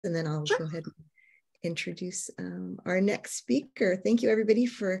and then I'll go ahead and introduce our next speaker. Thank you, everybody,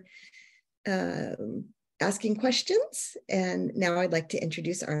 for asking questions. And now I'd like to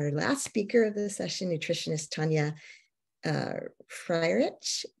introduce our last speaker of the session, nutritionist Tanya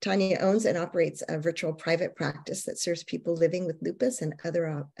Freirich. Tanya owns and operates a virtual private practice that serves people living with lupus and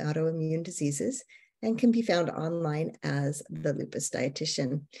other autoimmune diseases, and can be found online as the Lupus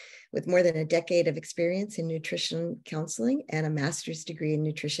Dietitian. With more than a decade of experience in nutrition counseling and a master's degree in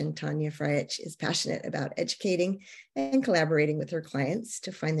nutrition, Tanya Freirich is passionate about educating and collaborating with her clients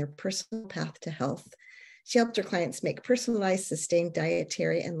to find their personal path to health. She helped her clients make personalized, sustained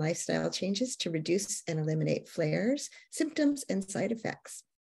dietary and lifestyle changes to reduce and eliminate flares, symptoms, and side effects.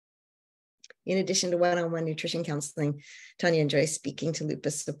 In addition to one-on-one nutrition counseling, Tanya enjoys speaking to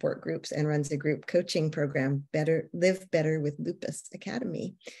lupus support groups and runs a group coaching program, Live Better with Lupus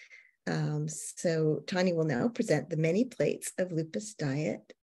Academy. So Tanya will now present the many plates of lupus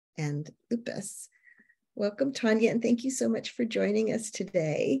diet and lupus. Welcome, Tanya, and thank you so much for joining us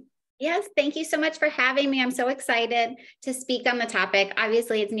today. Yes, thank you so much for having me. I'm so excited to speak on the topic.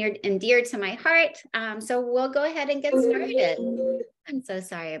 Obviously, it's near and dear to my heart. So we'll go ahead and get started. I'm so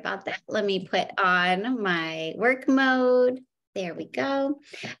sorry about that. Let me put on my work mode. There we go.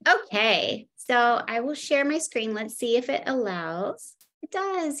 Okay, so I will share my screen. Let's see if it allows. It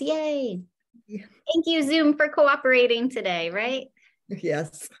does. Yay. Yeah. Thank you, Zoom, for cooperating today, right?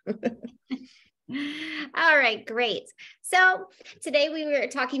 Yes. All right, great. So today we were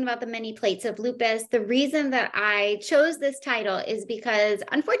talking about the many plates of lupus. The reason that I chose this title is because,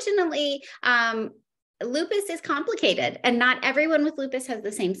 unfortunately, lupus is complicated, and not everyone with lupus has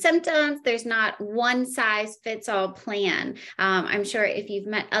the same symptoms. There's not one size fits all plan. I'm sure if you've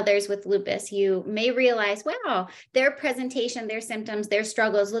met others with lupus, you may realize, wow, their presentation, their symptoms, their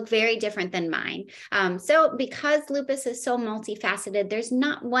struggles look very different than mine. So because lupus is so multifaceted, there's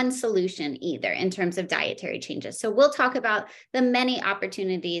not one solution either in terms of dietary changes. So we'll talk about the many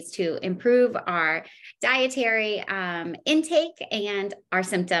opportunities to improve our dietary intake and our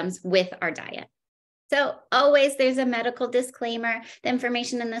symptoms with our diet. So always there's a medical disclaimer. The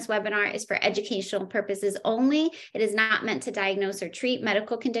information in this webinar is for educational purposes only. It is not meant to diagnose or treat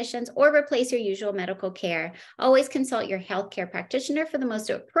medical conditions or replace your usual medical care. Always consult your healthcare practitioner for the most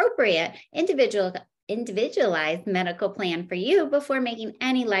appropriate individualized medical plan for you before making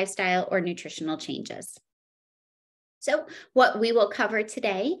any lifestyle or nutritional changes. So what we will cover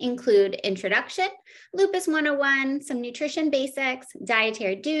today include introduction, Lupus 101, some nutrition basics,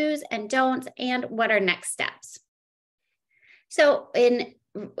 dietary do's and don'ts, and what are next steps. So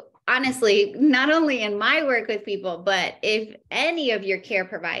honestly, not only in my work with people, but if any of your care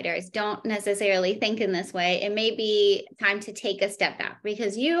providers don't necessarily think in this way, it may be time to take a step back,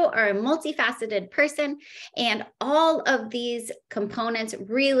 because you are a multifaceted person and all of these components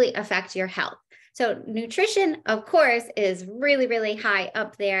really affect your health. So nutrition, of course, is really, really high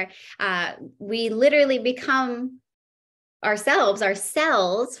up there. We literally become our cells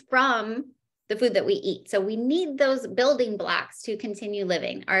from the food that we eat. So we need those building blocks to continue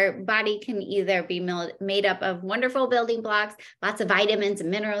living. Our body can either be made up of wonderful building blocks, lots of vitamins and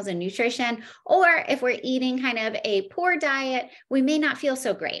minerals and nutrition, or if we're eating kind of a poor diet, we may not feel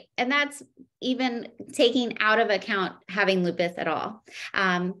so great. And that's even taking out of account having lupus at all.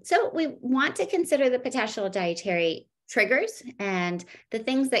 So we want to consider the potential dietary triggers and the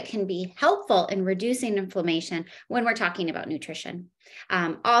things that can be helpful in reducing inflammation when we're talking about nutrition.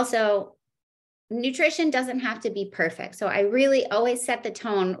 Also, nutrition doesn't have to be perfect. So I really always set the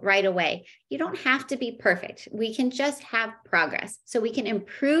tone right away. You don't have to be perfect. We can just have progress. So we can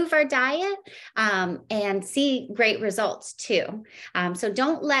improve our diet and see great results too. So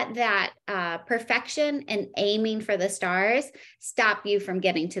don't let that perfection and aiming for the stars stop you from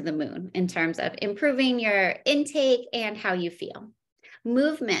getting to the moon in terms of improving your intake and how you feel.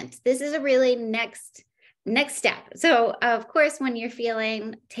 Movement. This is a really next step. So of course, when you're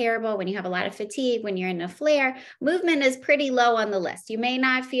feeling terrible, when you have a lot of fatigue, when you're in a flare, movement is pretty low on the list. You may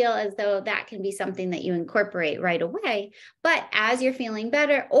not feel as though that can be something that you incorporate right away, but as you're feeling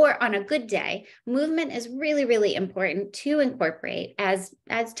better or on a good day, movement is really, really important to incorporate as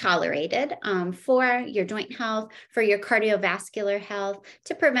tolerated for your joint health, for your cardiovascular health,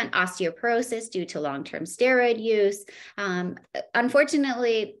 to prevent osteoporosis due to long-term steroid use.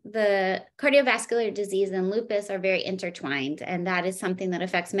 Unfortunately, the cardiovascular disease and lupus are very intertwined, and that is something that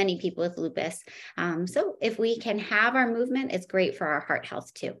affects many people with lupus. So if we can have our movement, it's great for our heart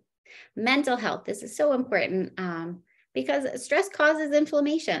health too. Mental health, this is so important. because stress causes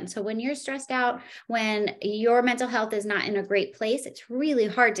inflammation. So when you're stressed out, when your mental health is not in a great place, it's really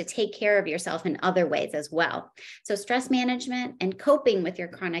hard to take care of yourself in other ways as well. So stress management and coping with your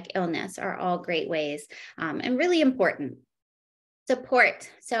chronic illness are all great ways and really important. Support.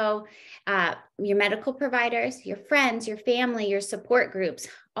 So your medical providers, your friends, your family, your support groups,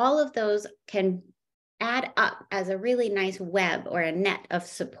 all of those can add up as a really nice web or a net of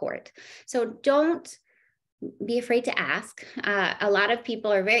support. So don't be afraid to ask. A lot of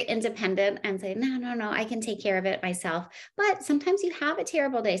people are very independent and say, no, I can take care of it myself. But sometimes you have a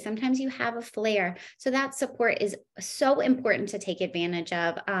terrible day. Sometimes you have a flare. So that support is so important to take advantage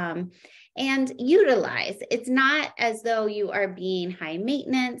of and utilize. It's not as though you are being high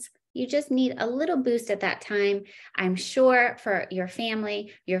maintenance. You just need a little boost at that time. I'm sure for your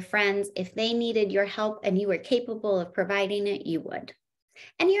family, your friends, if they needed your help and you were capable of providing it, you would.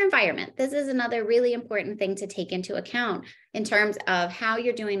 And your environment. This is another really important thing to take into account in terms of how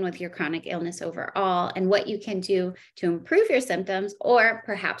you're doing with your chronic illness overall and what you can do to improve your symptoms or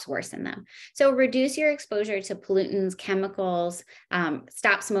perhaps worsen them. So reduce your exposure to pollutants, chemicals,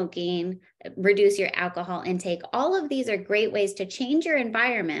 stop smoking, reduce your alcohol intake. All of these are great ways to change your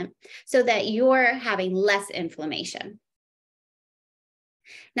environment so that you're having less inflammation.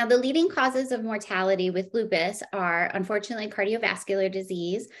 Now, the leading causes of mortality with lupus are, unfortunately, cardiovascular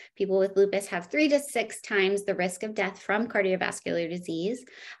disease. People with lupus have 3 to 6 times the risk of death from cardiovascular disease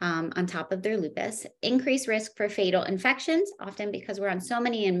on top of their lupus. Increased risk for fatal infections, often because we're on so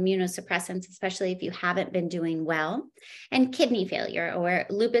many immunosuppressants, especially if you haven't been doing well. And kidney failure or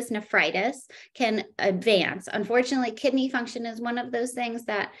lupus nephritis can advance. Unfortunately, kidney function is one of those things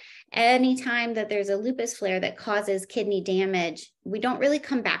that anytime that there's a lupus flare that causes kidney damage, we don't really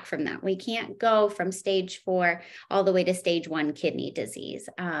come back from that. We can't go from stage 4 all the way to stage 1 kidney disease.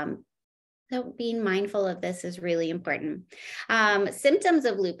 So being mindful of this is really important. Symptoms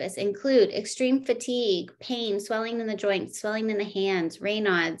of lupus include extreme fatigue, pain, swelling in the joints, swelling in the hands,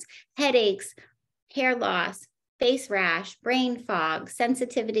 Raynaud's, headaches, hair loss, face rash, brain fog,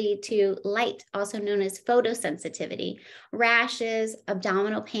 sensitivity to light, also known as photosensitivity, rashes,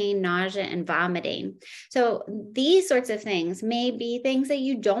 abdominal pain, nausea, and vomiting. So these sorts of things may be things that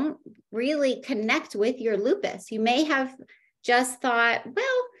you don't really connect with your lupus. You may have just thought,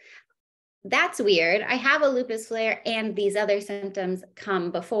 well, that's weird. I have a lupus flare and these other symptoms come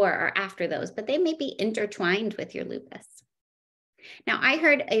before or after those, but they may be intertwined with your lupus. Now, I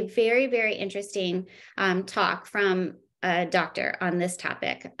heard a very, very interesting talk from a doctor on this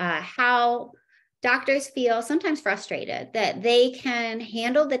topic, how doctors feel sometimes frustrated that they can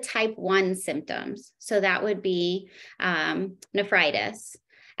handle the type 1 symptoms. So that would be nephritis,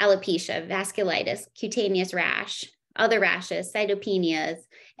 alopecia, vasculitis, cutaneous rash, other rashes, cytopenias,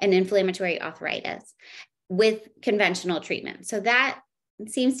 and inflammatory arthritis with conventional treatment. So that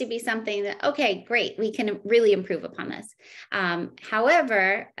seems to be something that, okay, great, we can really improve upon this.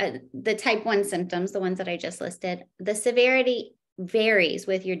 However, the type 1 symptoms, the ones that I just listed, the severity varies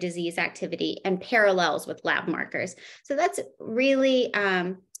with your disease activity and parallels with lab markers. So that's really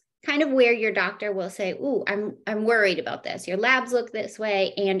kind of where your doctor will say, ooh, I'm worried about this. Your labs look this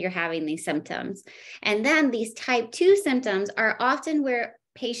way and you're having these symptoms. And then these type 2 symptoms are often where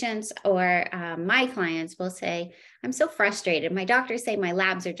patients or my clients will say, I'm so frustrated. My doctors say my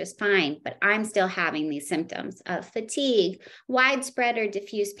labs are just fine, but I'm still having these symptoms of fatigue, widespread or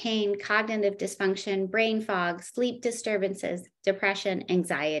diffuse pain, cognitive dysfunction, brain fog, sleep disturbances, depression,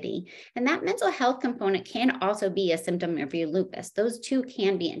 anxiety. And that mental health component can also be a symptom of your lupus. Those two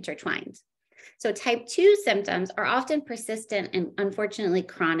can be intertwined. So type 2 symptoms are often persistent and unfortunately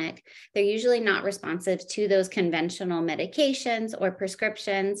chronic. They're usually not responsive to those conventional medications or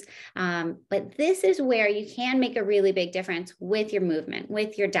prescriptions. But this is where you can make a really big difference with your movement,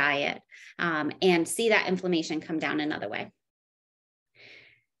 with your diet, and see that inflammation come down another way.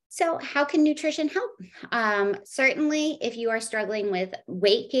 So how can nutrition help? Certainly, if you are struggling with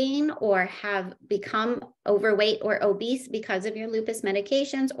weight gain or have become overweight or obese because of your lupus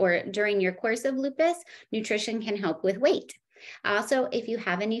medications or during your course of lupus, nutrition can help with weight. Also, if you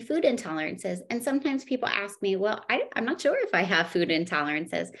have any food intolerances, and sometimes people ask me, well, I'm not sure if I have food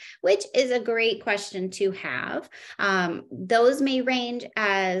intolerances, which is a great question to have. Those may range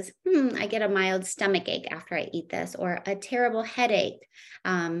as, I get a mild stomach ache after I eat this, or a terrible headache.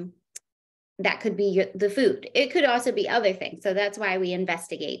 that could be the food. It could also be other things. So that's why we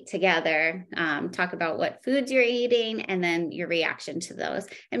investigate together, talk about what foods you're eating and then your reaction to those,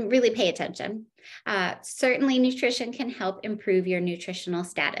 and really pay attention. Certainly nutrition can help improve your nutritional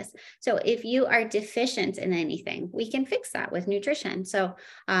status. So if you are deficient in anything, we can fix that with nutrition. So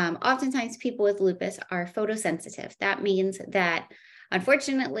oftentimes people with lupus are photosensitive. That means that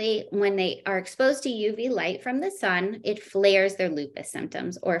unfortunately, when they are exposed to UV light from the sun, it flares their lupus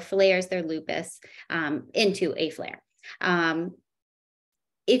symptoms or flares their lupus into a flare.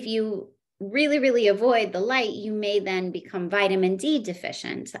 If you really avoid the light, you may then become vitamin D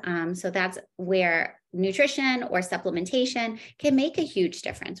deficient. So that's where nutrition or supplementation can make a huge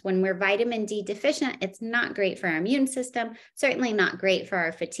difference. When we're vitamin D deficient, it's not great for our immune system, certainly not great for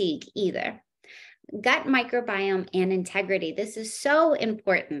our fatigue either. Gut microbiome and integrity. This is so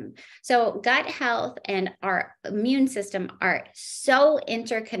important. So gut health and our immune system are so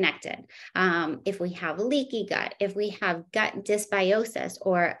interconnected. If we have leaky gut, if we have gut dysbiosis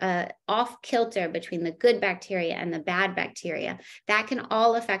or off kilter between the good bacteria and the bad bacteria, that can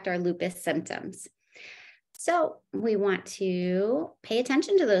all affect our lupus symptoms. So we want to pay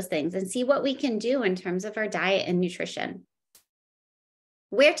attention to those things and see what we can do in terms of our diet and nutrition.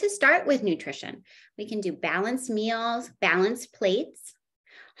 Where to start with nutrition? We can do balanced meals, balanced plates,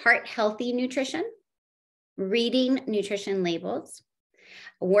 heart-healthy nutrition, reading nutrition labels,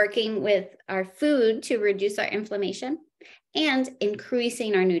 working with our food to reduce our inflammation, and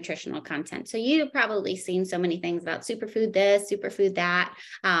increasing our nutritional content. So you've probably seen so many things about superfood this, superfood that,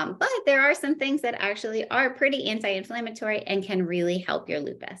 but there are some things that actually are pretty anti-inflammatory and can really help your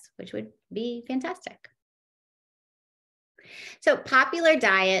lupus, which would be fantastic. So popular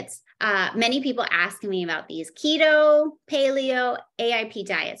diets, many people ask me about these: keto, paleo, AIP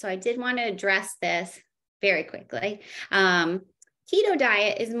diet. So I did want to address this very quickly. Keto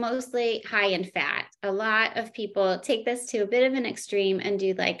diet is mostly high in fat. A lot of people take this to a bit of an extreme and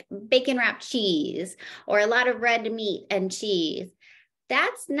do like bacon wrapped cheese or a lot of red meat and cheese.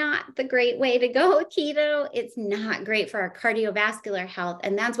 That's not the great way to go with keto. It's not great for our cardiovascular health.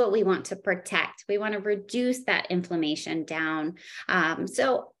 And that's what we want to protect. We want to reduce that inflammation down.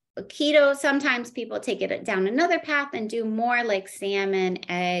 So keto, sometimes people take it down another path and do more like salmon,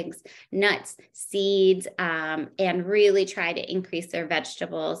 eggs, nuts, seeds, and really try to increase their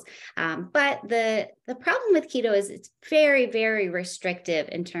vegetables. But the problem with keto is it's very restrictive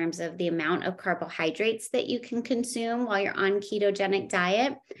in terms of the amount of carbohydrates that you can consume while you're on ketogenic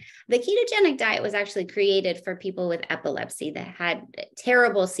diet. The ketogenic diet was actually created for people with epilepsy that had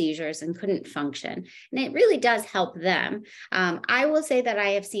terrible seizures and couldn't function. And it really does help them. I will say that I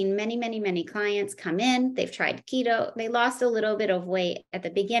have seen many clients come in, they've tried keto, they lost a little bit of weight at the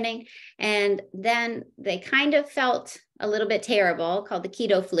beginning, and then they kind of felt a little bit terrible, called the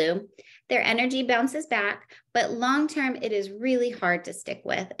keto flu. Their energy bounces back, but long-term, it is really hard to stick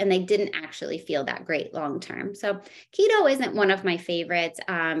with, and they didn't actually feel that great long-term. So keto isn't one of my favorites.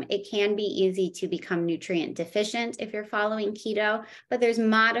 It can be easy to become nutrient deficient if you're following keto, but there's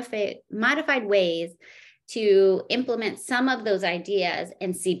modified ways to implement some of those ideas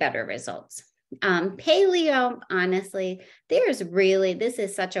and see better results. Paleo, honestly, this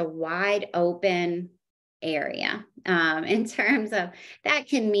is such a wide open area in terms of that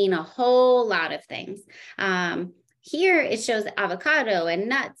can mean a whole lot of things. Here it shows avocado and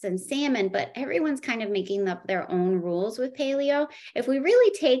nuts and salmon, but everyone's kind of making up their own rules with paleo. If we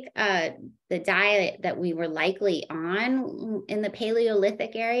really take the diet that we were likely on in the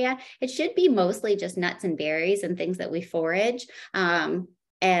Paleolithic area, it should be mostly just nuts and berries and things that we forage.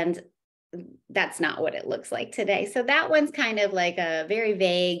 And that's not what it looks like today. So that one's kind of like a very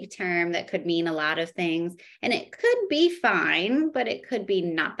vague term that could mean a lot of things. And it could be fine, but it could be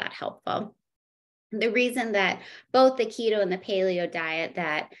not that helpful. The reason that both the keto and the paleo diet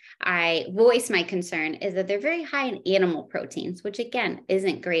that I voice my concern is that they're very high in animal proteins, which again,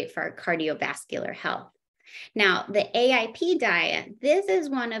 isn't great for our cardiovascular health. Now, the AIP diet, this is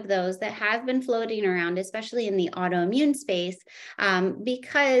one of those that has been floating around, especially in the autoimmune space,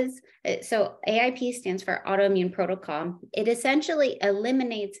 because AIP stands for autoimmune protocol. It essentially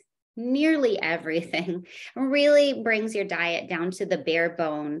eliminates nearly everything, really brings your diet down to the bare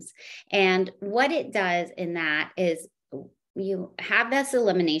bones. And what it does in that is you have this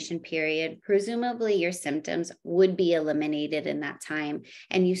elimination period. Presumably your symptoms would be eliminated in that time,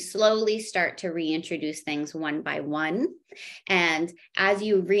 and you slowly start to reintroduce things one by one. And as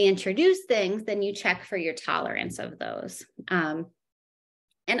you reintroduce things, then you check for your tolerance of those.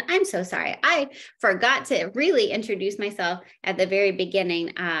 And I'm so sorry, I forgot to really introduce myself at the very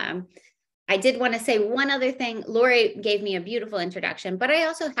beginning. I did want to say one other thing. Lori gave me a beautiful introduction, but I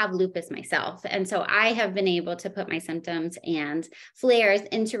also have lupus myself. And so I have been able to put my symptoms and flares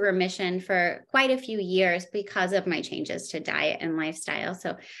into remission for quite a few years because of my changes to diet and lifestyle.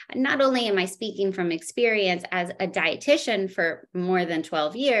 So not only am I speaking from experience as a dietitian for more than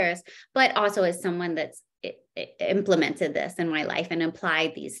 12 years, but also as someone that's implemented this in my life and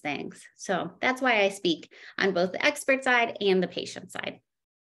applied these things. So that's why I speak on both the expert side and the patient side.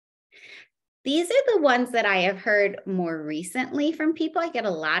 These are the ones that I have heard more recently from people. I get a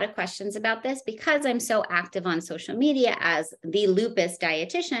lot of questions about this because I'm so active on social media as the lupus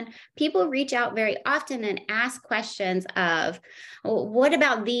dietitian. People reach out very often and ask questions of, well, what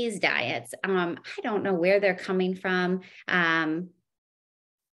about these diets? I don't know where they're coming from.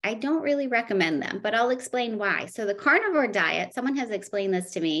 I don't really recommend them, but I'll explain why. So the carnivore diet, someone has explained this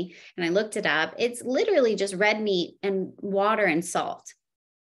to me and I looked it up. It's literally just red meat and water and salt.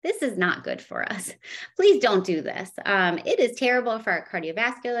 This is not good for us. Please don't do this. It is terrible for our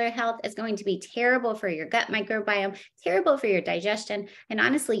cardiovascular health. It's going to be terrible for your gut microbiome, terrible for your digestion, and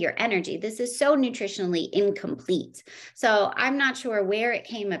honestly, your energy. This is so nutritionally incomplete. So I'm not sure where it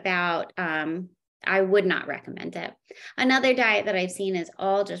came about. I would not recommend it. Another diet that I've seen is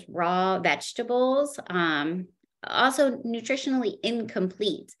all just raw vegetables. Also nutritionally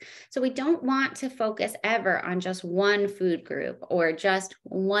incomplete. So we don't want to focus ever on just one food group or just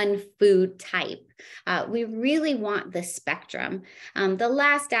one food type. We really want the spectrum. The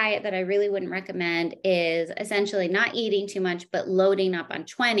last diet that I really wouldn't recommend is essentially not eating too much, but loading up on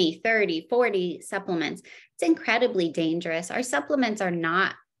 20, 30, 40 supplements. It's incredibly dangerous. Our supplements are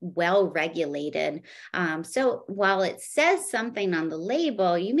not well regulated. So while it says something on the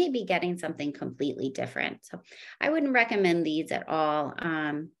label, you may be getting something completely different. So I wouldn't recommend these at all.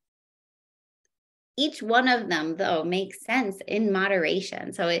 Each one of them, though, makes sense in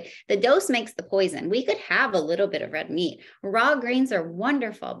moderation. So the dose makes the poison. We could have a little bit of red meat. Raw greens are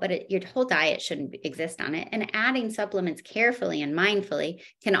wonderful, but your whole diet shouldn't exist on it. And adding supplements carefully and mindfully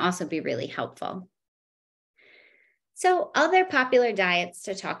can also be really helpful. So other popular diets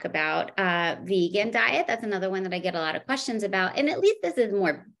to talk about, vegan diet, that's another one that I get a lot of questions about. And at least this is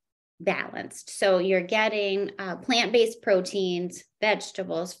more balanced. So you're getting plant-based proteins,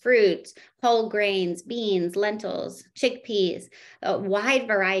 vegetables, fruits, whole grains, beans, lentils, chickpeas, a wide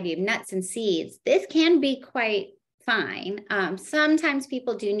variety of nuts and seeds. This can be quite fine. Sometimes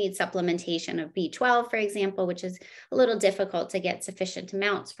people do need supplementation of B12, for example, which is a little difficult to get sufficient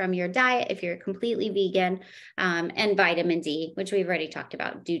amounts from your diet if you're completely vegan, and vitamin D, which we've already talked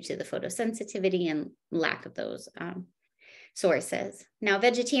about due to the photosensitivity and lack of those sources. Now,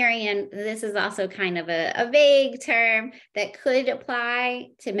 vegetarian, this is also kind of a vague term that could apply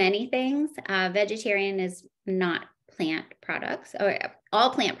to many things. Vegetarian is not plant products, or all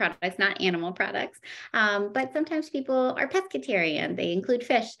plant products, not animal products. But sometimes people are pescatarian. They include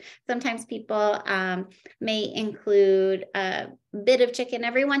fish. Sometimes people may include a bit of chicken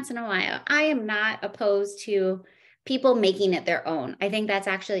every once in a while. I am not opposed to people making it their own. I think that's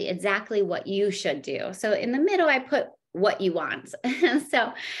actually exactly what you should do. So in the middle, I put what you want.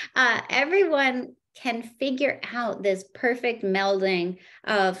 So everyone can figure out this perfect melding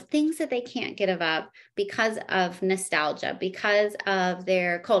of things that they can't give up because of nostalgia, because of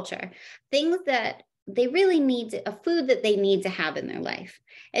their culture, things that they really need, a food that they need to have in their life.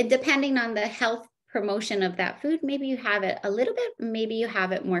 And depending on the health promotion of that food, maybe you have it a little bit, maybe you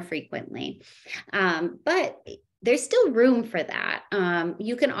have it more frequently. But there's still room for that.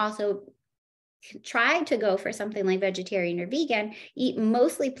 You can also try to go for something like vegetarian or vegan, eat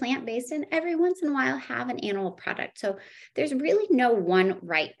mostly plant-based, and every once in a while have an animal product. So there's really no one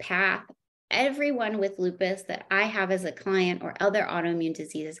right path. Everyone with lupus that I have as a client or other autoimmune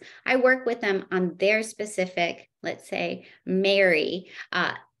diseases, I work with them on their specific, let's say, the Mary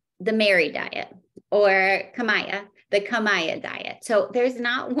diet, or Kamaya, the Kamaya diet. So there's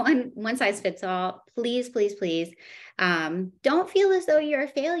not one size fits all. Please, please, please. Don't feel as though you're a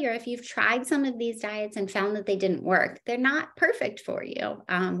failure if you've tried some of these diets and found that they didn't work. They're not perfect for you.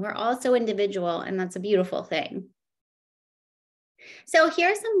 We're all so individual, and that's a beautiful thing. So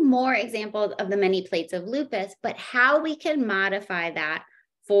here are some more examples of the many plates of lupus, but how we can modify that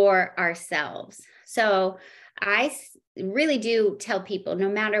for ourselves. So I really do tell people, no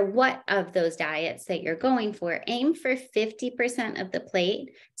matter what of those diets that you're going for, aim for 50% of the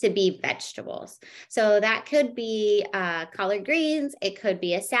plate to be vegetables. So that could be collard greens, it could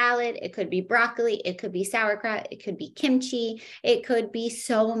be a salad, it could be broccoli, it could be sauerkraut, it could be kimchi, it could be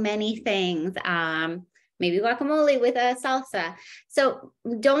so many things. Maybe guacamole with a salsa. So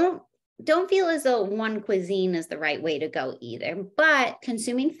don't don't feel as though one cuisine is the right way to go either, but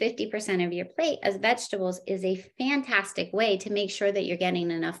consuming 50% of your plate as vegetables is a fantastic way to make sure that you're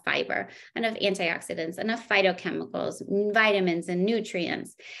getting enough fiber, enough antioxidants, enough phytochemicals, vitamins, and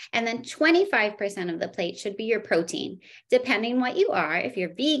nutrients. And then 25% of the plate should be your protein, depending what you are. If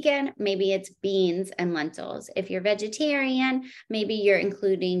you're vegan, maybe it's beans and lentils. If you're vegetarian, maybe you're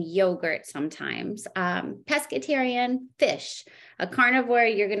including yogurt sometimes. Pescatarian, fish. A carnivore,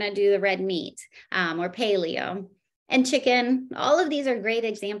 you're going to do the red meat or paleo. And chicken, all of these are great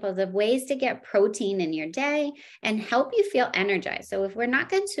examples of ways to get protein in your day and help you feel energized. So if we're not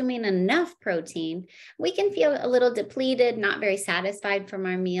consuming enough protein, we can feel a little depleted, not very satisfied from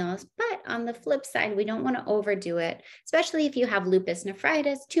our meals. But on the flip side, we don't want to overdo it, especially if you have lupus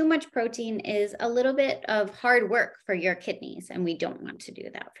nephritis. Too much protein is a little bit of hard work for your kidneys, and we don't want to do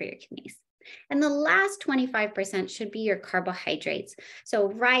that for your kidneys. And the last 25% should be your carbohydrates.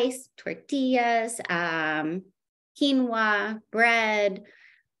 So rice, tortillas, quinoa, bread,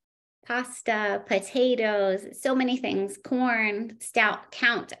 pasta, potatoes, so many things, corn, stout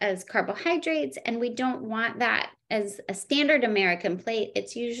count as carbohydrates. And we don't want that as a standard American plate.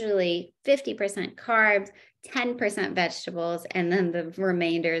 It's usually 50% carbs, 10% vegetables, and then the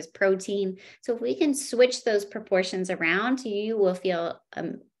remainder is protein. So if we can switch those proportions around, you will feel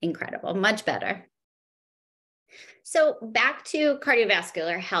incredible, much better. So back to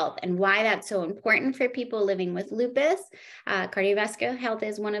cardiovascular health and why that's so important for people living with lupus. Cardiovascular health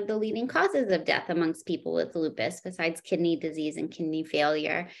is one of the leading causes of death amongst people with lupus, besides kidney disease and kidney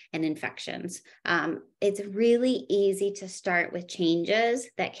failure and infections. It's really easy to start with changes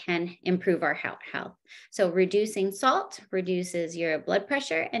that can improve our health. So reducing salt reduces your blood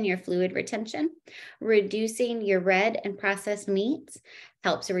pressure and your fluid retention. Reducing your red and processed meats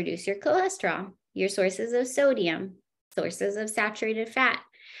helps reduce your cholesterol, your sources of sodium, sources of saturated fat,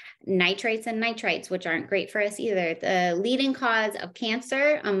 nitrates and nitrites, which aren't great for us either. The leading cause of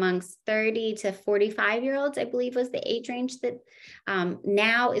cancer amongst 30 to 45-year-olds, I believe was the age range that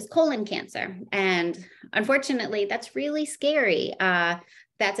now is colon cancer. And unfortunately, that's really scary.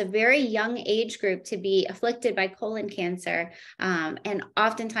 That's a very young age group to be afflicted by colon cancer. And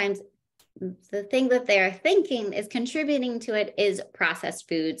oftentimes, the thing that they're thinking is contributing to it is processed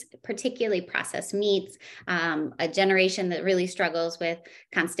foods, particularly processed meats, a generation that really struggles with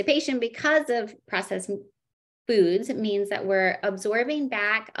constipation because of processed foods. It means that we're absorbing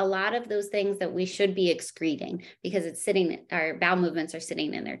back a lot of those things that we should be excreting because it's sitting, our bowel movements are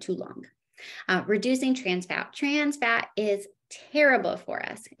sitting in there too long. Reducing trans fat. Trans fat is terrible for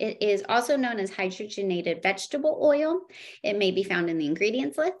us. It is also known as hydrogenated vegetable oil. It may be found in the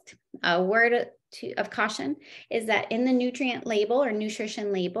ingredients list. A word of caution is that in the nutrient label or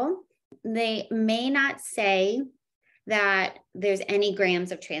nutrition label, they may not say that there's any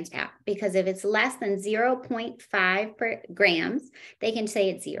grams of trans fat, because if it's less than 0.5 grams, they can say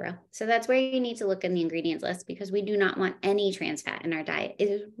it's 0. So that's where you need to look in the ingredients list, because we do not want any trans fat in our diet. It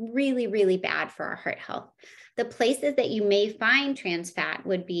is really, really bad for our heart health. The places that you may find trans fat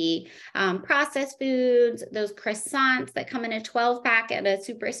would be processed foods, those croissants that come in a 12-pack at a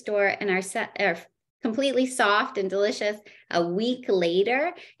superstore and are completely soft and delicious. A week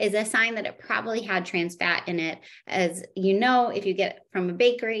later is a sign that it probably had trans fat in it. As you know, if you get it from a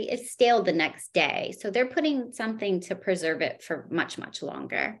bakery, it's stale the next day. So they're putting something to preserve it for much, much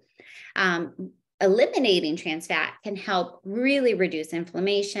longer. Eliminating trans fat can help really reduce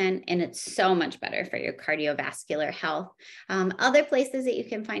inflammation, and it's so much better for your cardiovascular health. Other places that you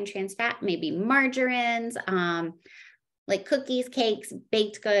can find trans fat may be margarines, like cookies, cakes,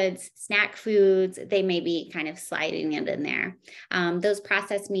 baked goods, snack foods. They may be kind of sliding it in there. Those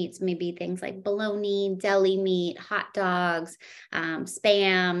processed meats may be things like bologna, deli meat, hot dogs,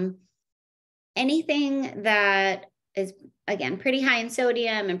 Spam, anything that is, again, pretty high in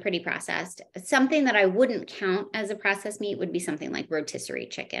sodium and pretty processed. Something that I wouldn't count as a processed meat would be something like rotisserie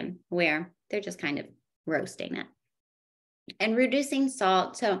chicken, where they're just kind of roasting it. And reducing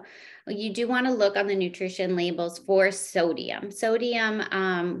salt. So you do want to look on the nutrition labels for sodium.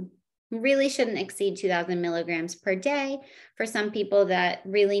 Sodium really shouldn't exceed 2,000 milligrams per day. For some people that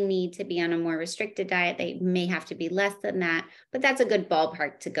really need to be on a more restricted diet, they may have to be less than that, but that's a good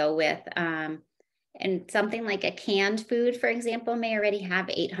ballpark to go with. And something like a canned food, for example, may already have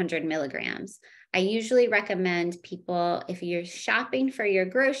 800 milligrams. I usually recommend people, if you're shopping for your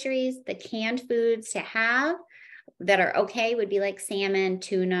groceries, the canned foods to have that are okay would be like salmon,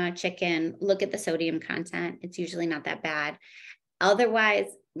 tuna, chicken. Look at the sodium content. It's usually not that bad. Otherwise,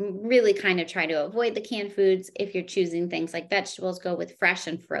 really kind of try to avoid the canned foods. If you're choosing things like vegetables, go with fresh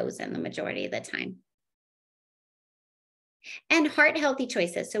and frozen the majority of the time. And heart healthy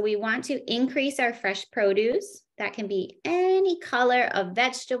choices. So we want to increase our fresh produce. That can be any color of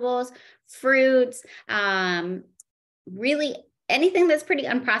vegetables, fruits, really anything that's pretty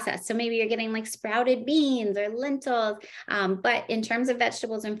unprocessed. So maybe you're getting like sprouted beans or lentils. But in terms of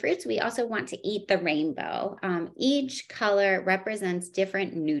vegetables and fruits, we also want to eat the rainbow. Each color represents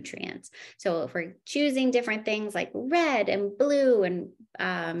different nutrients. So if we're choosing different things like red and blue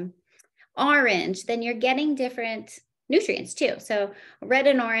and orange, then you're getting different nutrients too. So red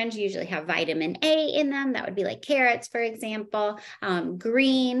and orange usually have vitamin A in them. That would be like carrots, for example.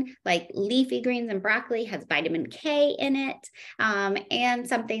 Green, like leafy greens and broccoli, has vitamin K in it. And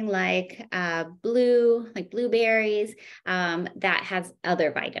something like blue, like blueberries, that has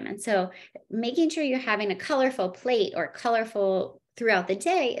other vitamins. So making sure you're having a colorful plate or colorful throughout the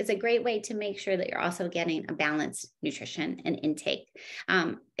day is a great way to make sure that you're also getting a balanced nutrition and intake.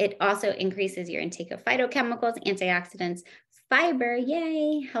 It also increases your intake of phytochemicals, antioxidants, fiber,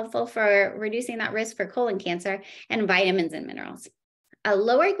 yay, helpful for reducing that risk for colon cancer, and vitamins and minerals. A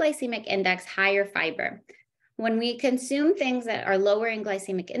lower glycemic index, higher fiber. When we consume things that are lower in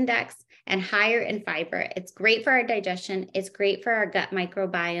glycemic index and higher in fiber, it's great for our digestion, it's great for our gut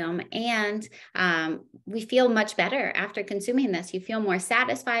microbiome, and we feel much better after consuming this. You feel more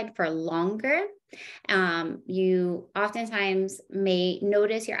satisfied for longer. You oftentimes may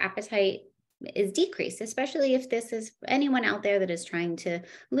notice your appetite is decreased, especially if this is anyone out there that is trying to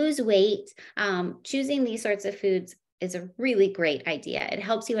lose weight. Choosing these sorts of foods is a really great idea. It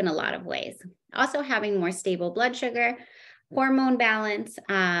helps you in a lot of ways. Also, having more stable blood sugar, hormone balance,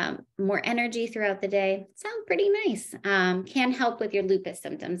 more energy throughout the day, sound pretty nice. Can help with your lupus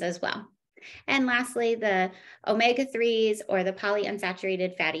symptoms as well. And lastly, the omega-3s or the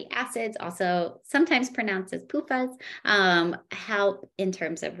polyunsaturated fatty acids, also sometimes pronounced as PUFAs, help in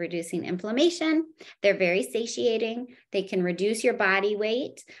terms of reducing inflammation. They're very satiating. They can reduce your body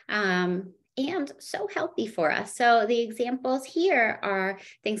weight. And so healthy for us. So the examples here are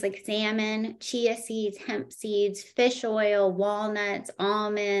things like salmon, chia seeds, hemp seeds, fish oil, walnuts,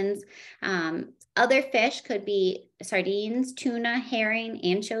 almonds. Other fish could be sardines, tuna, herring,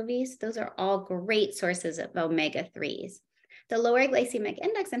 anchovies. Those are all great sources of omega-3s. The lower glycemic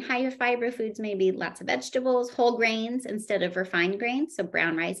index and higher fiber foods may be lots of vegetables, whole grains instead of refined grains. So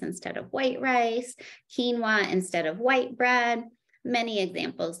brown rice instead of white rice, quinoa instead of white bread. Many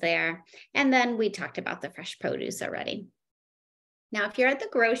examples there. And then we talked about the fresh produce already. Now, if you're at the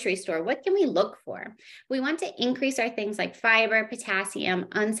grocery store, what can we look for? We want to increase our things like fiber, potassium,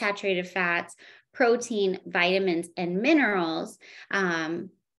 unsaturated fats, protein, vitamins, and minerals.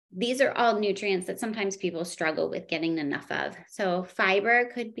 These are all nutrients that sometimes people struggle with getting enough of. So fiber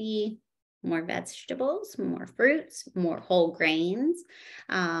could be more vegetables, more fruits, more whole grains,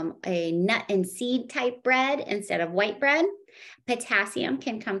 a nut and seed type bread instead of white bread. Potassium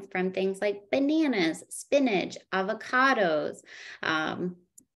can come from things like bananas, spinach, avocados.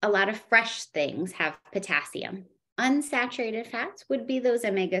 A lot of fresh things have potassium. Unsaturated fats would be those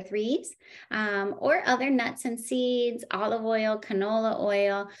omega-3s or other nuts and seeds, olive oil, canola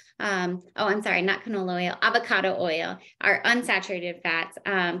oil. Not canola oil, avocado oil are unsaturated fats.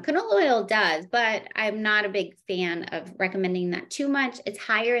 Canola oil does, but I'm not a big fan of recommending that too much. It's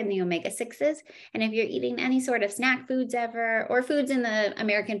higher in the omega-6s. And if you're eating any sort of snack foods ever, or foods in the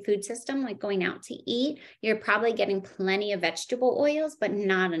American food system, like going out to eat, you're probably getting plenty of vegetable oils, but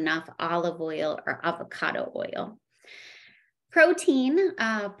not enough olive oil or avocado oil.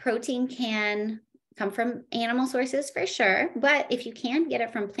 Protein can come from animal sources for sure, but if you can get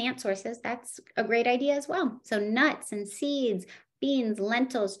it from plant sources, that's a great idea as well. So nuts and seeds, beans,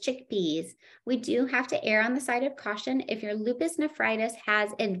 lentils, chickpeas. We do have to err on the side of caution. If your lupus nephritis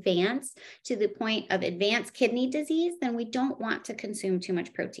has advanced to the point of advanced kidney disease, then we don't want to consume too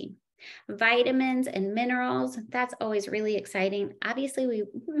much protein. Vitamins and minerals, that's always really exciting. Obviously, we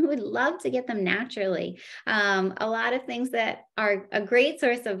would love to get them naturally. A lot of things that are a great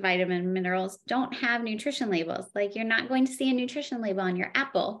source of vitamin and minerals don't have nutrition labels. Like you're not going to see a nutrition label on your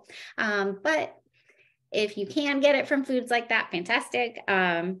apple. But if you can get it from foods like that, fantastic.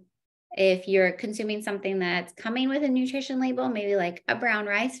 If you're consuming something that's coming with a nutrition label, maybe like a brown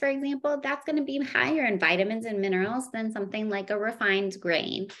rice, for example, that's going to be higher in vitamins and minerals than something like a refined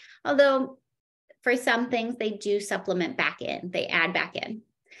grain. Although for some things, they do supplement back in, they add back in.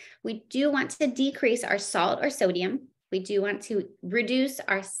 We do want to decrease our salt or sodium. We do want to reduce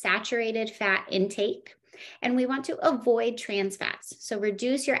our saturated fat intake. And we want to avoid trans fats. So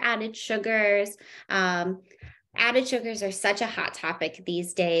reduce your added sugars. Added sugars are such a hot topic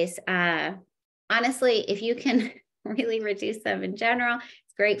these days. Honestly, if you can really reduce them in general,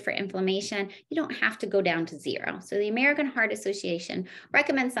 it's great for inflammation. You don't have to go down to 0. So the American Heart Association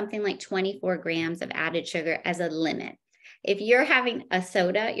recommends something like 24 grams of added sugar as a limit. If you're having a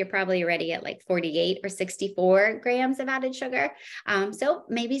soda, you're probably already at like 48 or 64 grams of added sugar. So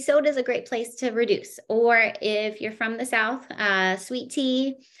maybe soda is a great place to reduce. Or if you're from the South, sweet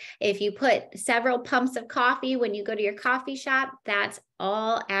tea, if you put several pumps of coffee when you go to your coffee shop, that's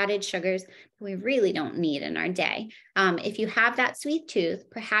all added sugars we really don't need in our day. If you have that sweet tooth,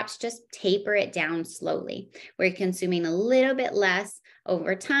 perhaps just taper it down slowly, where you're consuming a little bit less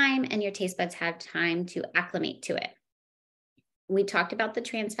over time and your taste buds have time to acclimate to it. We talked about the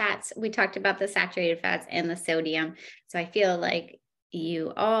trans fats, we talked about the saturated fats and the sodium. So I feel like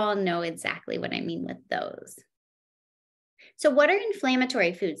you all know exactly what I mean with those. So what are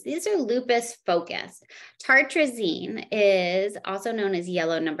inflammatory foods? These are lupus focused. Tartrazine is also known as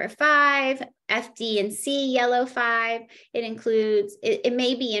yellow number 5, FD&C yellow 5. It includes, it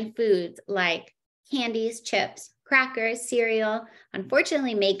may be in foods like candies, chips, crackers, cereal,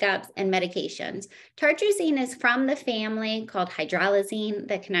 unfortunately makeups, and medications. Tartrazine is from the family called hydralazine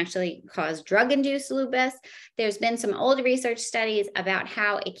that can actually cause drug-induced lupus. There's been some old research studies about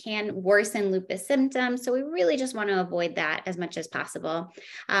how it can worsen lupus symptoms, so we really just want to avoid that as much as possible.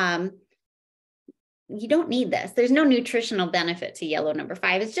 You don't need this. There's no nutritional benefit to yellow number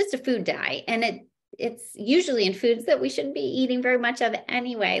 5. It's just a food dye, and it's usually in foods that we shouldn't be eating very much of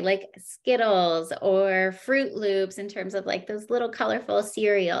anyway, like Skittles or Fruit Loops, in terms of like those little colorful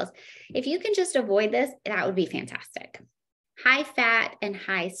cereals. If you can just avoid this, that would be fantastic. High fat and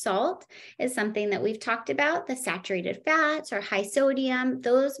high salt is something that we've talked about. The saturated fats or high sodium,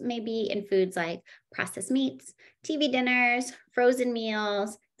 those may be in foods like processed meats, TV dinners, frozen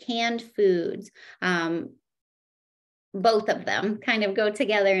meals, canned foods. Both of them kind of go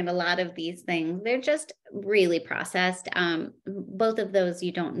together in a lot of these things. They're just really processed. Both of those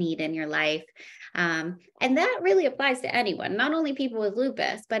you don't need in your life. And that really applies to anyone, not only people with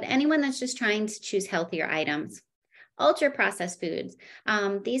lupus, but anyone that's just trying to choose healthier items. Ultra processed foods.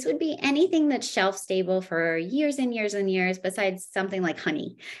 These would be anything that's shelf stable for years and years and years, besides something like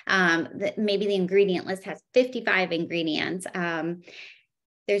honey. Maybe the ingredient list has 55 ingredients.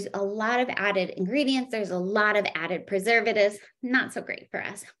 There's a lot of added ingredients. There's a lot of added preservatives. Not so great for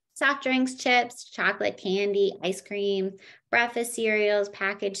us. Soft drinks, chips, chocolate, candy, ice cream, breakfast cereals,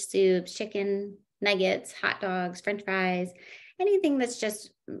 packaged soups, chicken nuggets, hot dogs, French fries, anything that's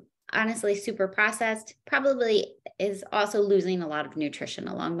just honestly super processed probably is also losing a lot of nutrition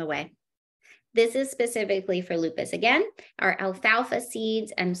along the way. This is specifically for lupus. Again, our alfalfa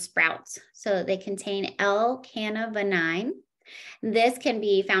seeds and sprouts. So they contain L-cannavanine. This can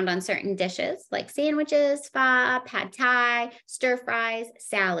be found on certain dishes like sandwiches, pho, pad thai, stir fries,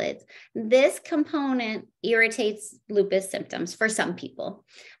 salads. This component irritates lupus symptoms for some people.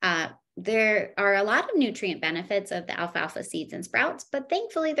 There are a lot of nutrient benefits of the alfalfa seeds and sprouts, but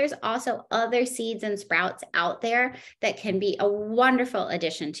thankfully there's also other seeds and sprouts out there that can be a wonderful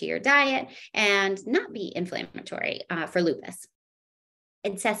addition to your diet and not be inflammatory for lupus.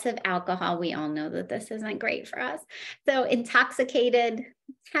 Excessive alcohol, we all know that this isn't great for us. So intoxicated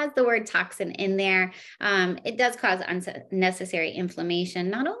has the word toxin in there. It does cause unnecessary inflammation,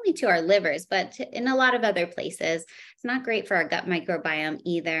 not only to our livers, but in a lot of other places. It's not great for our gut microbiome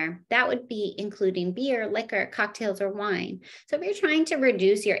either. That would be including beer, liquor, cocktails, or wine. So if you're trying to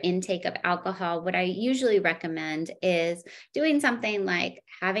reduce your intake of alcohol, what I usually recommend is doing something like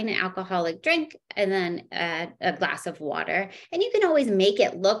having an alcoholic drink and then a glass of water. And you can always make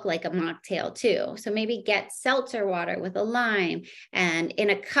it look like a mocktail too. So maybe get seltzer water with a lime and in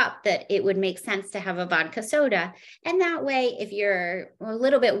a cup that it would make sense to have a vodka soda. And that way, if you're a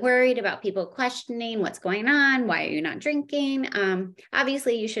little bit worried about people questioning what's going on, why are you not drinking?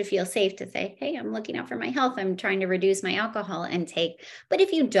 Obviously, you should feel safe to say, hey, I'm looking out for my health. I'm trying to reduce my alcohol intake. But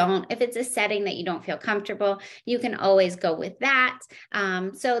if you don't, if it's a setting that you don't feel comfortable, you can always go with that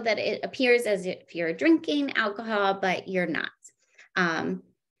so that it appears as if you're drinking alcohol, but you're not.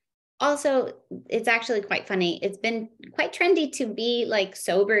 Also, it's actually quite funny. It's been quite trendy to be like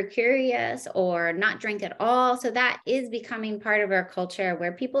sober curious or not drink at all. So that is becoming part of our culture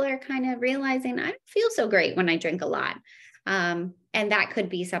where people are kind of realizing I don't feel so great when I drink a lot. And that could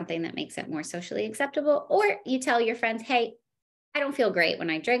be something that makes it more socially acceptable. Or you tell your friends, hey, I don't feel great when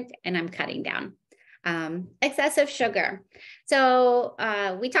I drink and I'm cutting down. Excessive sugar. So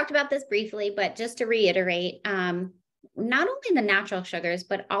we talked about this briefly, but just to reiterate, not only the natural sugars,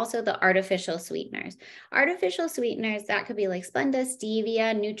 but also the artificial sweeteners. Artificial sweeteners, that could be like Splenda,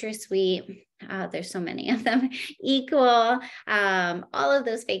 stevia, NutraSweet, there's so many of them, equal, all of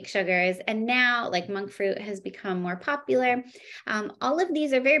those fake sugars. And now like monk fruit has become more popular. All of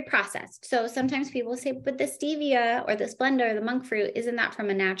these are very processed. So sometimes people say, but the stevia or the Splenda or the monk fruit, isn't that from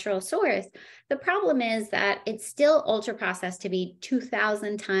a natural source? The problem is that it's still ultra processed to be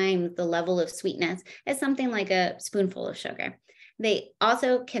 2,000 times the level of sweetness as something like a spoonful of sugar. They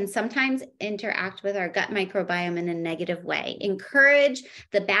also can sometimes interact with our gut microbiome in a negative way, encourage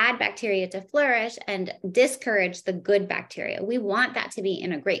the bad bacteria to flourish and discourage the good bacteria. We want that to be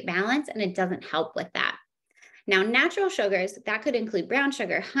in a great balance, and it doesn't help with that. Now, natural sugars, that could include brown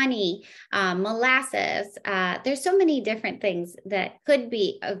sugar, honey, molasses. There's so many different things that could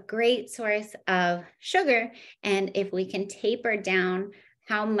be a great source of sugar. And if we can taper down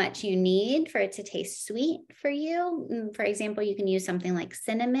how much you need for it to taste sweet for you. For example, you can use something like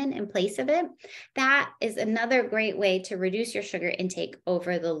cinnamon in place of it. That is another great way to reduce your sugar intake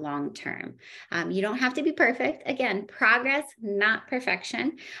over the long term. You don't have to be perfect. Again, progress, not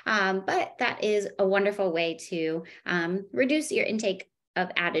perfection, but that is a wonderful way to reduce your intake of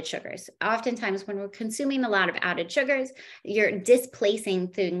added sugars. Oftentimes when we're consuming a lot of added sugars, you're displacing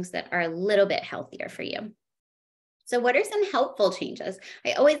things that are a little bit healthier for you. So what are some helpful changes?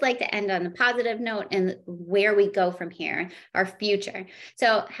 I always like to end on a positive note and where we go from here, our future.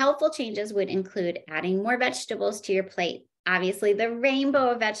 So helpful changes would include adding more vegetables to your plate. Obviously, the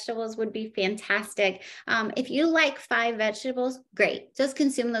rainbow of vegetables would be fantastic. If you like 5 vegetables, great. Just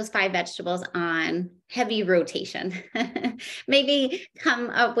consume those 5 vegetables on heavy rotation. Maybe come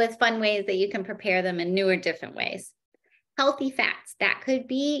up with fun ways that you can prepare them in newer, different ways. Healthy fats, that could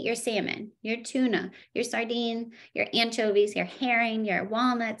be your salmon, your tuna, your sardine, your anchovies, your herring, your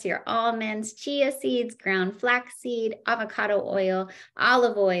walnuts, your almonds, chia seeds, ground flaxseed, avocado oil,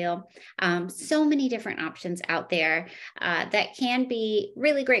 olive oil. So many different options out there that can be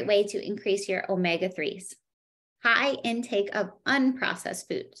really great way to increase your omega-3s. High intake of unprocessed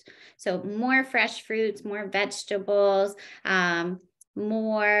foods. So more fresh fruits, more vegetables,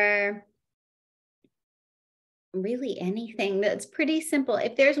 more really anything that's pretty simple.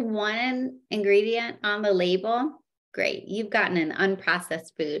 If there's one ingredient on the label, great. You've gotten an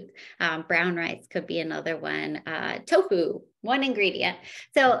unprocessed food. Brown rice could be another one. Tofu, one ingredient.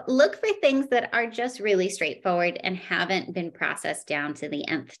 So look for things that are just really straightforward and haven't been processed down to the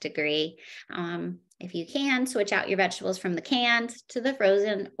nth degree. If you can, switch out your vegetables from the canned to the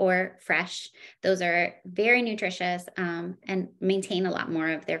frozen or fresh. Those are very nutritious and maintain a lot more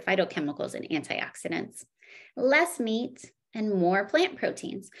of their phytochemicals and antioxidants. Less meat and more plant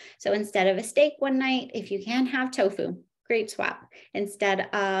proteins. So instead of a steak one night, if you can have tofu, great swap. Instead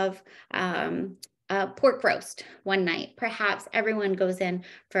of pork roast one night, perhaps everyone goes in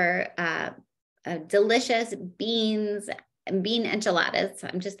for delicious beans and bean enchiladas.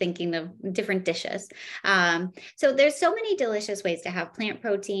 I'm just thinking of different dishes. So there's so many delicious ways to have plant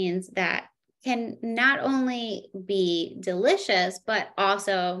proteins that can not only be delicious, but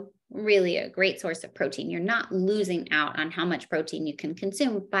also really a great source of protein. You're not losing out on how much protein you can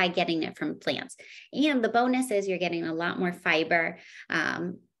consume by getting it from plants. And the bonus is you're getting a lot more fiber,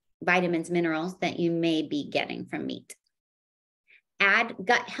 vitamins, minerals that you may be getting from meat. Add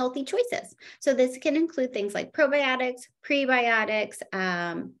gut healthy choices. So this can include things like probiotics, prebiotics,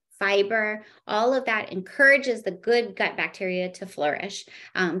 fiber. All of that encourages the good gut bacteria to flourish.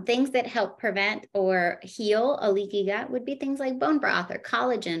 Things that help prevent or heal a leaky gut would be things like bone broth or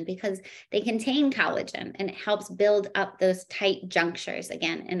collagen, because they contain collagen and it helps build up those tight junctures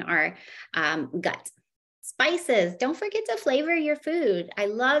again in our gut. Spices, don't forget to flavor your food. I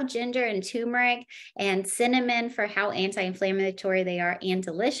love ginger and turmeric and cinnamon for how anti-inflammatory they are and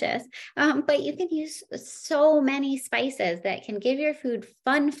delicious. But you can use so many spices that can give your food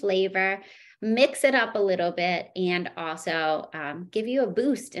fun flavor, mix it up a little bit, and also give you a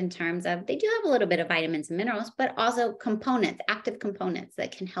boost in terms of, they do have a little bit of vitamins and minerals, but also components, active components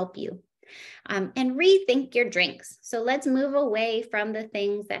that can help you. And rethink your drinks. So let's move away from the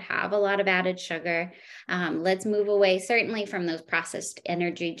things that have a lot of added sugar. Let's move away certainly from those processed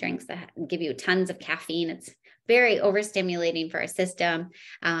energy drinks that give you tons of caffeine. It's very overstimulating for our system.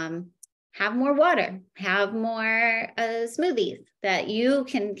 Have more water, have more smoothies that you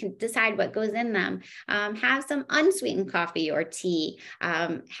can decide what goes in them. Have some unsweetened coffee or tea.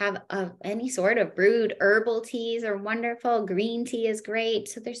 Have any sort of brewed herbal teas are wonderful. Green tea is great.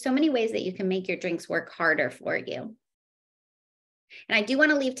 So there's so many ways that you can make your drinks work harder for you. And I do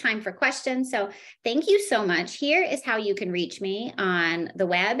want to leave time for questions. So thank you so much. Here is how you can reach me on the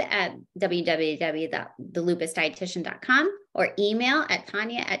web at www.thelupusdietitian.com or email at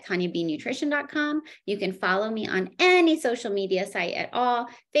tanya@tanyabnutrition.com. You can follow me on any social media site at all,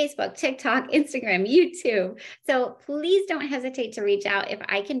 Facebook, TikTok, Instagram, YouTube. So please don't hesitate to reach out if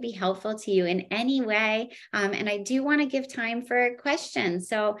I can be helpful to you in any way. And I do want to give time for questions.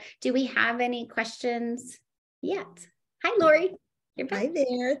 So do we have any questions yet? Hi, Lori. Hi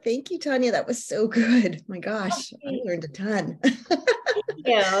there. Thank you, Tanya. That was so good. My gosh, I learned a ton. Thank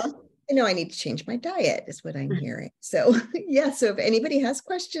you. I know I need to change my diet is what I'm hearing. So yeah, so if anybody has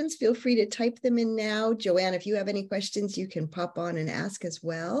questions, feel free to type them in now. Joanne, if you have any questions, you can pop on and ask as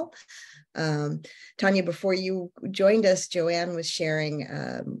well. Tanya, before you joined us, Joanne was sharing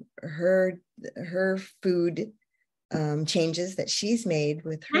her food changes that she's made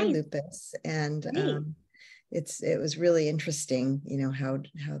with her lupus. And it was really interesting, you know, how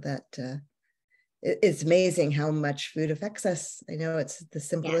that it's amazing how much food affects us. I know it's the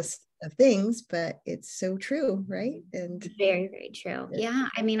simplest of things, but it's so true, right? And very, very true. Yeah.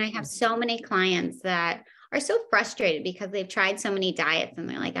 I mean, I have so many clients that are so frustrated because they've tried so many diets and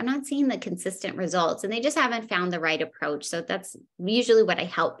they're like, I'm not seeing the consistent results, and they just haven't found the right approach. So that's usually what I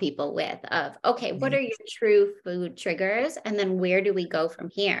help people with of, okay, what are your true food triggers? And then where do we go from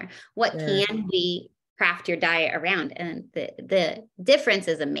here? What can we craft your diet around? And the difference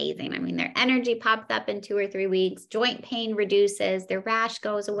is amazing. I mean, their energy pops up in 2 or 3 weeks, joint pain reduces, their rash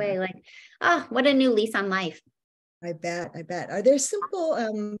goes away. Like, oh, what a new lease on life. I bet. Are there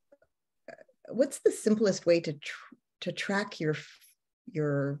simple, what's the simplest way to track your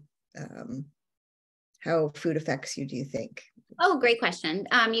how food affects you, do you think? Oh, great question.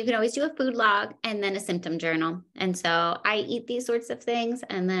 You can always do a food log and then a symptom journal. And so I eat these sorts of things,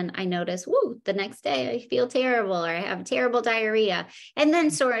 and then I notice, whoo, the next day I feel terrible, or I have terrible diarrhea, and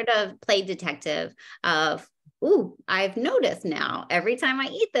then sort of play detective of, ooh, I've noticed now every time I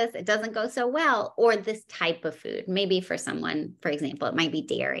eat this, it doesn't go so well, or this type of food. Maybe for someone, for example, it might be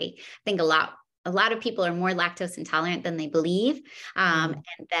dairy. I think a lot of people are more lactose intolerant than they believe. And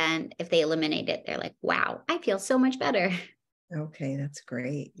then if they eliminate it, they're like, wow, I feel so much better. Okay, that's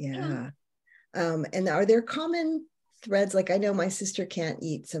great. Yeah. And are there common threads? Like, I know my sister can't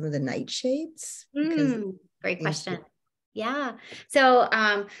eat some of the nightshades. Great question. Yeah. So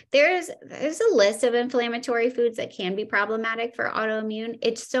there's a list of inflammatory foods that can be problematic for autoimmune.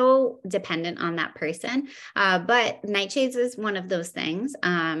 It's so dependent on that person. But nightshades is one of those things.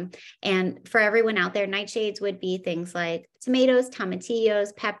 And for everyone out there, nightshades would be things like tomatoes,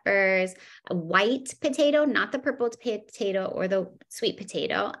 tomatillos, peppers, a white potato, not the purple potato or the sweet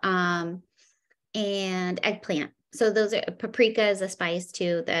potato, and eggplant. So those are, paprika is a spice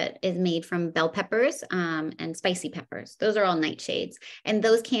too that is made from bell peppers and spicy peppers. Those are all nightshades, and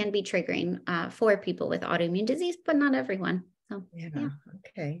those can be triggering for people with autoimmune disease, but not everyone. So yeah.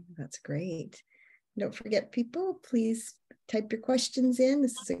 Okay, that's great. Don't forget, people, please type your questions in.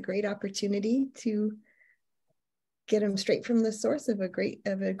 This is a great opportunity to get them straight from the source of a great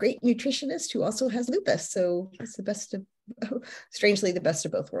nutritionist who also has lupus. So it's strangely the best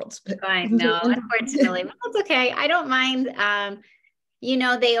of both worlds. But I know, unfortunately, but that's okay. I don't mind. You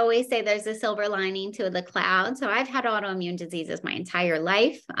know, they always say there's a silver lining to the cloud. So I've had autoimmune diseases my entire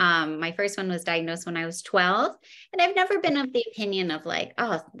life. My first one was diagnosed when I was 12, and I've never been of the opinion of like,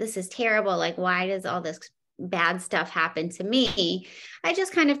 oh, this is terrible. Like, why does all this bad stuff happen to me? I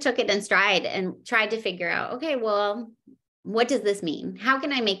just kind of took it in stride and tried to figure out, okay, well, what does this mean? How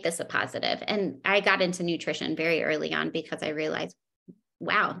can I make this a positive? And I got into nutrition very early on because I realized,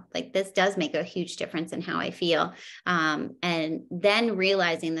 wow, like this does make a huge difference in how I feel. And then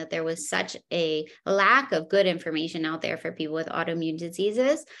realizing that there was such a lack of good information out there for people with autoimmune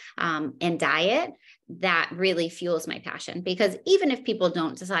diseases and diet, that really fuels my passion. Because even if people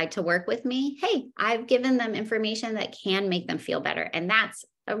don't decide to work with me, hey, I've given them information that can make them feel better. And that's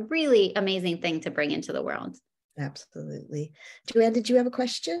a really amazing thing to bring into the world. Absolutely. Joanne, did you have a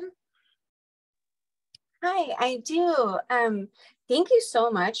question? Hi, I do. Thank you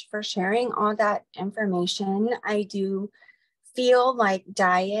so much for sharing all that information. I do feel like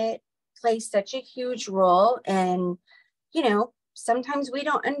diet plays such a huge role, and, you know, sometimes we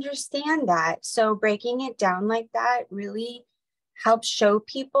don't understand that. So breaking it down like that really helps show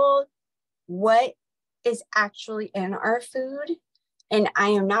people what is actually in our food. And I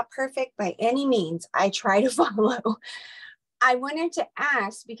am not perfect by any means. I try to follow. I wanted to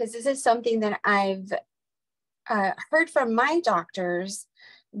ask, because this is something that I've heard from my doctors,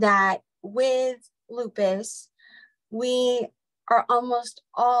 that with lupus, we are almost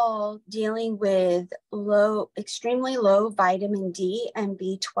all dealing with extremely low vitamin D and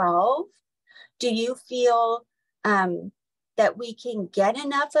B12. Do you feel that we can get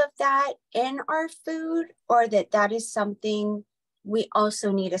enough of that in our food, or that is something we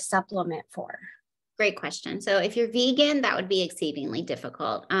also need a supplement for? Great question. So if you're vegan, that would be exceedingly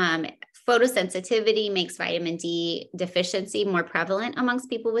difficult. Photosensitivity makes vitamin D deficiency more prevalent amongst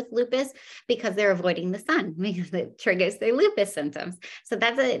people with lupus because they're avoiding the sun, because it triggers their lupus symptoms. So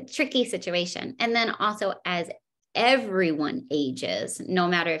that's a tricky situation. And then also, as everyone ages, no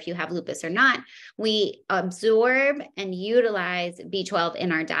matter if you have lupus or not, we absorb and utilize B12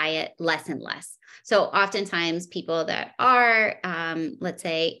 in our diet less and less. So oftentimes people that are, let's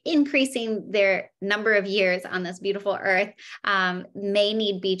say, increasing their number of years on this beautiful earth may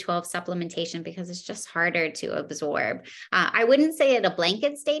need B12 supplementation because it's just harder to absorb. I wouldn't say it a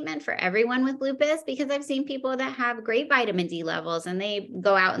blanket statement for everyone with lupus, because I've seen people that have great vitamin D levels and they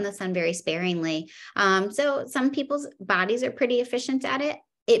go out in the sun very sparingly. So some people's bodies are pretty efficient at it.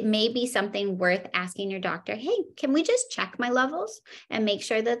 It may be something worth asking your doctor, hey, can we just check my levels and make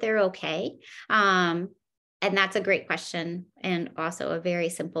sure that they're okay? And that's a great question, and also a very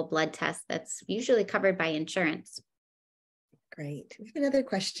simple blood test that's usually covered by insurance. Great. We have another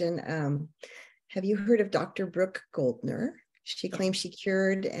question. Have you heard of Dr. Brooke Goldner? She claims she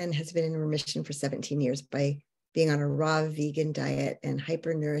cured and has been in remission for 17 years by being on a raw vegan diet and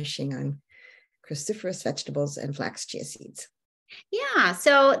hyper-nourishing on cruciferous vegetables and flax chia seeds. Yeah,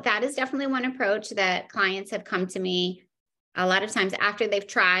 so that is definitely one approach that clients have come to me a lot of times after they've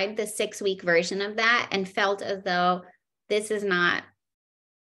tried the 6-week version of that and felt as though this is not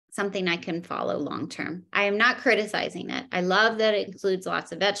something I can follow long-term. I am not criticizing it. I love that it includes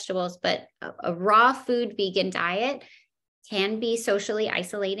lots of vegetables, but a raw food vegan diet can be socially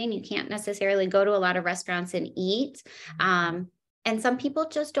isolating. You can't necessarily go to a lot of restaurants and eat. And some people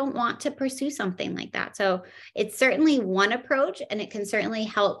just don't want to pursue something like that. So it's certainly one approach, and it can certainly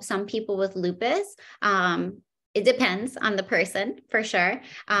help some people with lupus. It depends on the person for sure.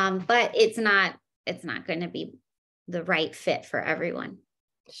 But it's not going to be the right fit for everyone.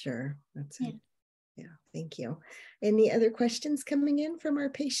 Sure. That's it. Yeah. Thank you. Any other questions coming in from our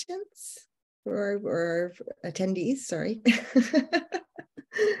patients or our attendees? Sorry.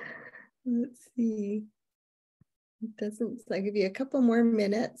 Let's see. It doesn't. I'll give you a couple more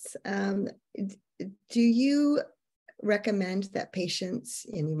minutes. Do you recommend that patients,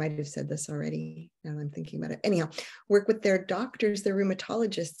 and you might have said this already, now I'm thinking about it, anyhow, work with their doctors, their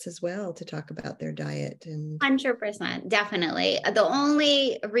rheumatologists as well, to talk about their diet? And 100%, definitely. The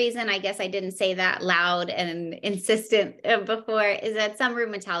only reason I guess I didn't say that loud and insistent before is that some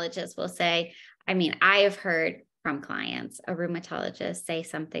rheumatologists will say, I mean, I have heard from clients, a rheumatologist say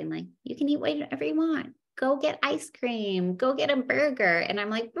something like, you can eat whatever you want. Go get ice cream, go get a burger. And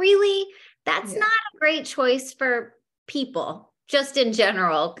I'm like, really? That's not a great choice for people, just in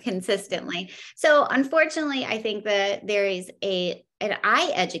general, consistently. So unfortunately, I think that there is and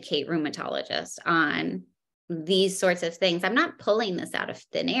I educate rheumatologists on these sorts of things. I'm not pulling this out of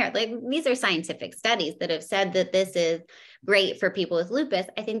thin air. Like, these are scientific studies that have said that this is great for people with lupus.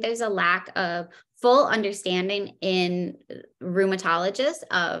 I think there's a lack of full understanding in rheumatologists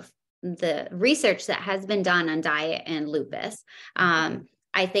of the research that has been done on diet and lupus.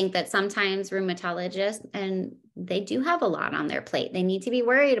 I think that sometimes rheumatologists, and they do have a lot on their plate. They need to be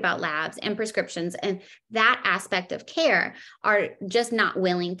worried about labs and prescriptions, and that aspect of care, are just not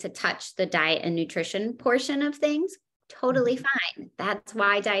willing to touch the diet and nutrition portion of things. Totally fine. That's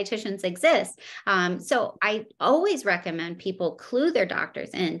why dietitians exist. So I always recommend people clue their doctors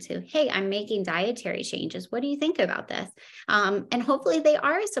into, hey, I'm making dietary changes. What do you think about this? And hopefully they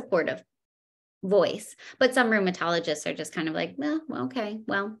are a supportive voice. But some rheumatologists are just kind of like, well, okay,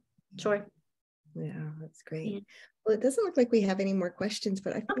 well, sure. Yeah, that's great. Yeah. Well, it doesn't look like we have any more questions,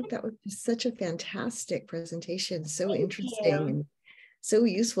 but I think that was just such a fantastic presentation. So interesting and so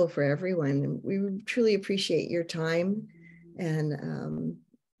useful for everyone. We truly appreciate your time and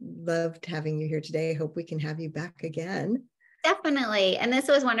loved having you here today. I hope we can have you back again. Definitely. And this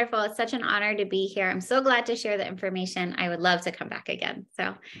was wonderful. It's such an honor to be here. I'm so glad to share the information. I would love to come back again.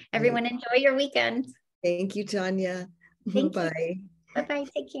 So everyone, enjoy your weekend. Thank you, Tanya. Bye-bye. Bye-bye.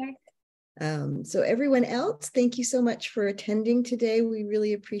 Take care. So everyone else, thank you so much for attending today. We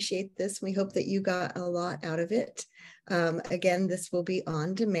really appreciate this. We hope that you got a lot out of it. Again, this will be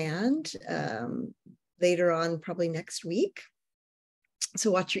on demand later on, probably next week. So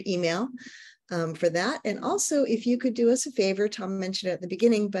watch your email for that. And also, if you could do us a favor, Tom mentioned it at the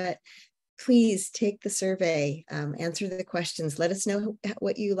beginning, but please take the survey, answer the questions. Let us know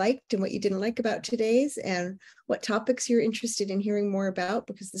what you liked and what you didn't like about today's, and what topics you're interested in hearing more about,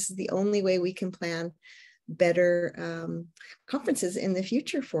 because this is the only way we can plan better conferences in the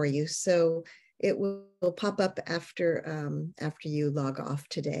future for you. So it will pop up after you log off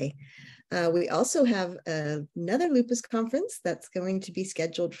today. We also have another lupus conference that's going to be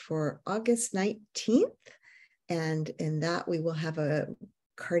scheduled for August 19th. And in that, we will have a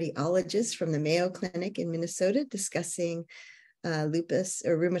cardiologist from the Mayo Clinic in Minnesota discussing lupus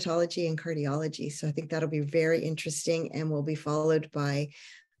or rheumatology and cardiology. So I think that'll be very interesting, and will be followed by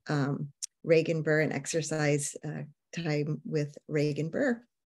Reagan Burr and exercise time with Reagan Burr.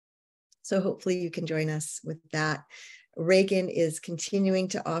 So hopefully you can join us with that. Reagan is continuing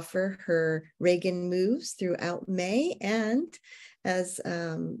to offer her Reagan Moves throughout May, and as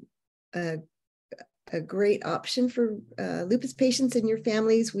a great option for lupus patients and your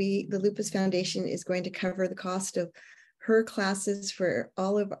families, the Lupus Foundation is going to cover the cost of her classes for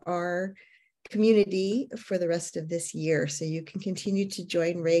all of our community for the rest of this year. So you can continue to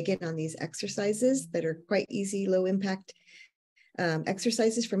join Reagan on these exercises that are quite easy, low impact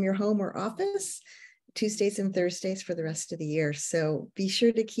exercises from your home or office, Tuesdays and Thursdays for the rest of the year. So be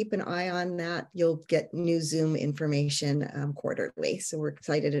sure to keep an eye on that. You'll get new Zoom information quarterly. So we're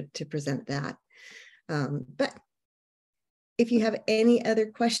excited to present that. But if you have any other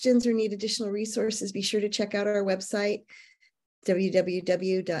questions or need additional resources, be sure to check out our website,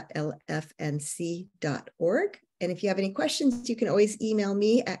 www.lfnc.org. And if you have any questions, you can always email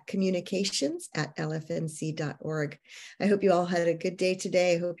me at communications@lfnc.org. I hope you all had a good day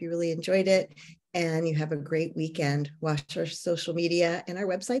today. I hope you really enjoyed it, and you have a great weekend. Watch our social media and our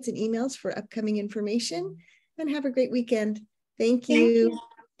websites and emails for upcoming information, and have a great weekend. Thank you.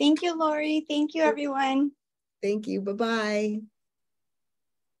 Thank you, Lori. Thank you, everyone. Thank you. Bye-bye.